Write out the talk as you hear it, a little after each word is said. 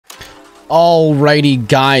Alrighty,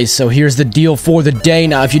 guys, so here's the deal for the day.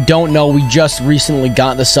 Now, if you don't know, we just recently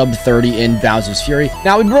got the sub 30 in Bowser's Fury.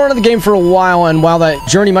 Now, we've been running the game for a while, and while that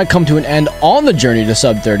journey might come to an end on the journey to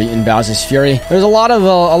sub 30 in Bowser's Fury, there's a lot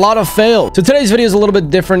of fails. So today's video is a little bit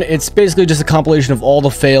different. It's basically just a compilation of all the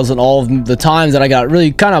fails and all of the times that I got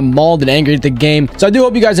really kind of mauled and angry at the game. So I do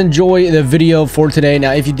hope you guys enjoy the video for today.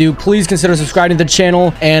 Now, if you do, please consider subscribing to the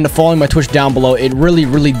channel and following my Twitch down below. It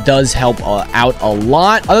really does help out a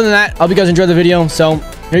lot. Other than that, I hope you guys enjoy the video. So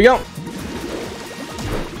here you go.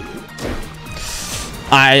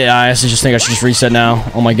 I honestly just think I should just reset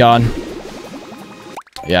now. Oh my god.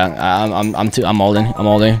 Yeah, I'm holding.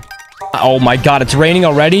 Oh my god, it's raining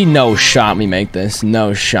already? No shot we make this.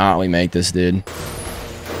 No shot we make this, dude.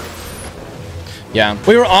 Yeah,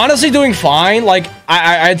 we were honestly doing fine. Like,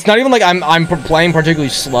 it's not even like I'm playing particularly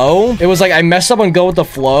slow. It was like I messed up on Go with the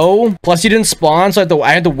Flow. Plessy didn't spawn, so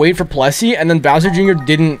I had to wait for Plessy, and then Bowser Jr.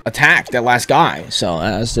 didn't attack that last guy. So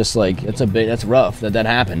that's just like, that's rough that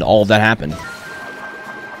happened. All of that happened.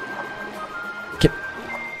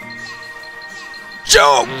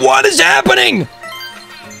 Joe, what is happening?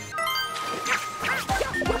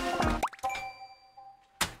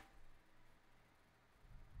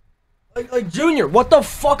 Like, Junior, what the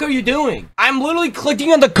fuck are you doing? I'm literally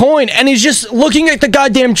clicking on the coin, and he's just looking at the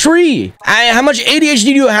goddamn tree. How much ADHD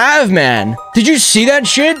do you have, man? Did you see that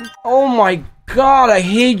shit? Oh my god, I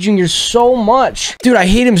hate Junior so much. Dude, I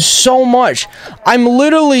hate him so much. I'm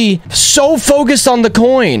literally so focused on the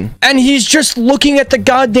coin, and he's just looking at the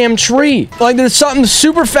goddamn tree. Like, there's something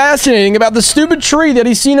super fascinating about the stupid tree that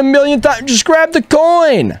he's seen a million times. Just grab the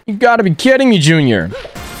coin. You gotta be kidding me, Junior.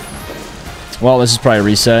 Well, this is probably a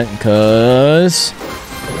reset, because...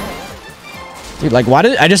 Dude, like, why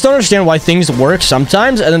did... I just don't understand why things work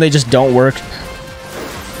sometimes, and then they just don't work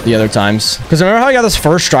the other times. Because remember how I got this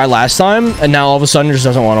first try last time, and now all of a sudden it just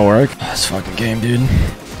doesn't want to work? Oh, this fucking game, dude.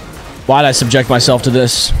 Why did I subject myself to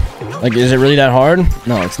this? Like, is it really that hard?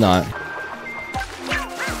 No, it's not.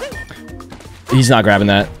 He's not grabbing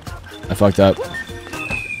that. I fucked up.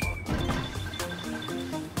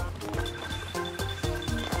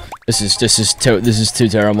 This is too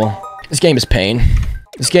terrible. This game is pain.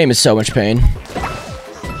 This game is so much pain.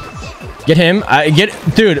 Get him.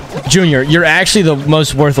 Dude, Junior, you're actually the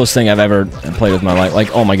most worthless thing I've ever played with in my life.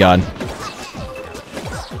 Like, oh my god.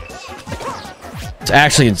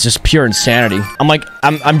 It's just pure insanity.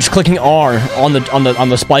 I'm just clicking R on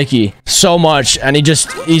the spiky so much, and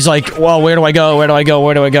he's like, well, where do I go? Where do I go?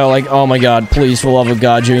 Where do I go? Like, oh my god, please, for the love of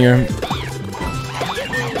God, Junior.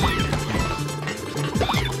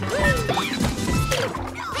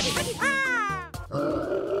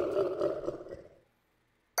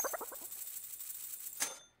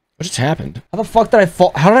 What just happened? How the fuck did I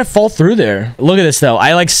fall? How did I fall through there? Look at this though.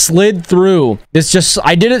 I like slid through.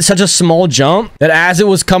 I did it such a small jump that as it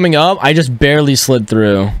was coming up, I just barely slid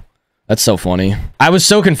through. That's so funny. I was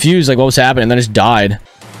so confused, like what was happening, and then I just died.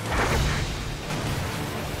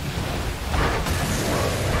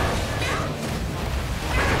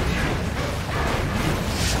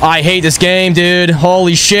 I hate this game, dude.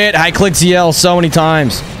 Holy shit. I clicked ZL so many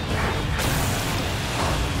times.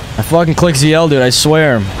 I fucking clicked ZL, dude. I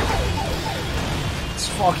swear.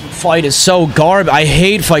 Fucking fight is so garbage. I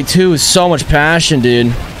hate fight 2 with so much passion,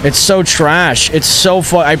 dude. It's so trash. It's so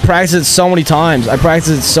I practiced it so many times. I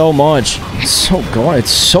practiced it so much. It's so garbage.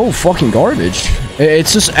 It's so fucking garbage.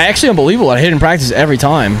 It's just actually unbelievable. I hit it in practice every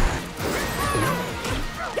time.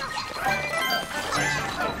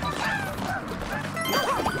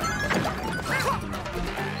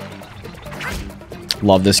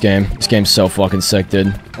 Love this game. This game's so fucking sick,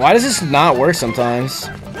 dude. Why does this not work sometimes?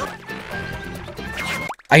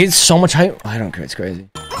 I get so much hype. I don't care. It's crazy.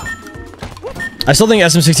 I still think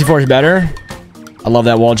SM64 is better. I love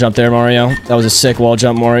that wall jump there, Mario. That was a sick wall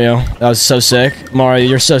jump, Mario. That was so sick. Mario,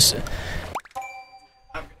 you're so sick.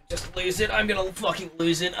 I'm gonna just lose it. I'm gonna fucking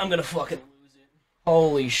lose it. I'm gonna fucking lose it.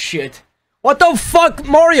 Holy shit. What the fuck,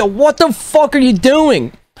 Mario? What the fuck are you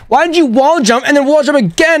doing? Why did you wall jump and then wall jump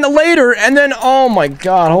again later and then, oh my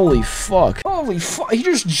god, holy fuck. Holy fuck, he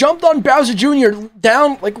just jumped on Bowser Jr.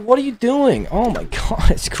 down, like, what are you doing? Oh my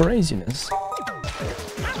god, it's craziness.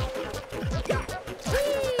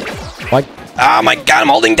 Like, oh my god, I'm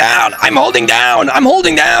holding down, I'm holding down, I'm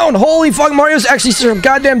holding down. Holy fuck, Mario's actually such a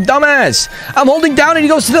goddamn dumbass. I'm holding down and he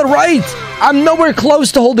goes to the right. I'm nowhere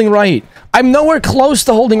close to holding right. I'm nowhere close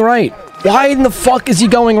to holding right. Why in the fuck is he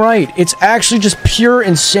going right? It's actually just pure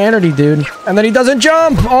insanity, dude. And then he doesn't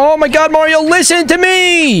jump. Oh my god, Mario, listen to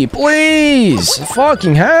me! Please!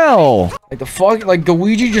 Fucking hell. Like, the fuck, like,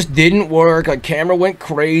 Luigi just didn't work. Like, camera went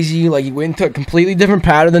crazy. Like, he went into a completely different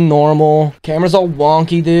pattern than normal. Camera's all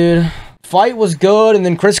wonky, dude. fight was good, and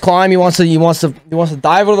then Chris Climb, he wants to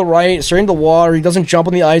dive over the right, straight into the water. He doesn't jump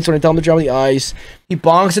on the ice when I tell him to jump on the ice. He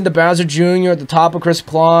bonks into Bowser Jr. at the top of Chris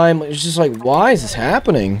Climb. It's just like, why is this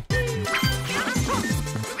happening?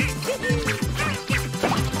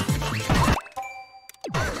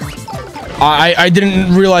 I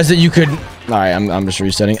didn't realize that you could... Alright, I'm just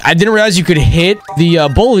resetting. I didn't realize you could hit the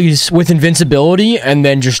bullies with invincibility and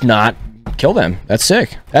then just not kill them. That's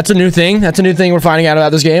sick. That's a new thing. That's a new thing we're finding out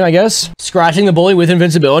about this game, I guess. Scratching the bully with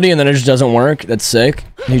invincibility and then it just doesn't work. That's sick.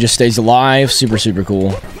 He just stays alive. Super, super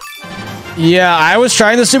cool. Yeah, I was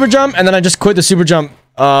trying the super jump and then I just quit the super jump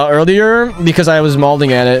earlier because I was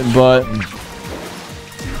molding at it, but...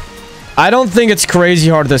 I don't think it's crazy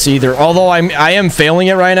hard this either, although I am failing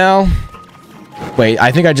it right now. Wait,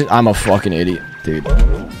 I think I'm a fucking idiot, dude.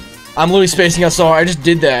 I'm literally spacing out so hard. I just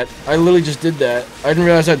did that. I literally just did that. I didn't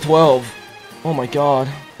realize I had 12. Oh my god.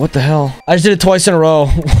 What the hell? I just did it twice in a row.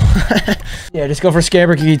 Yeah, just go for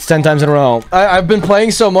scamper kicks 10 times in a row. I've been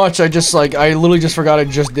playing so much, I literally just forgot I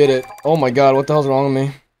just did it. Oh my god, what the hell's wrong with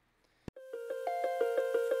me?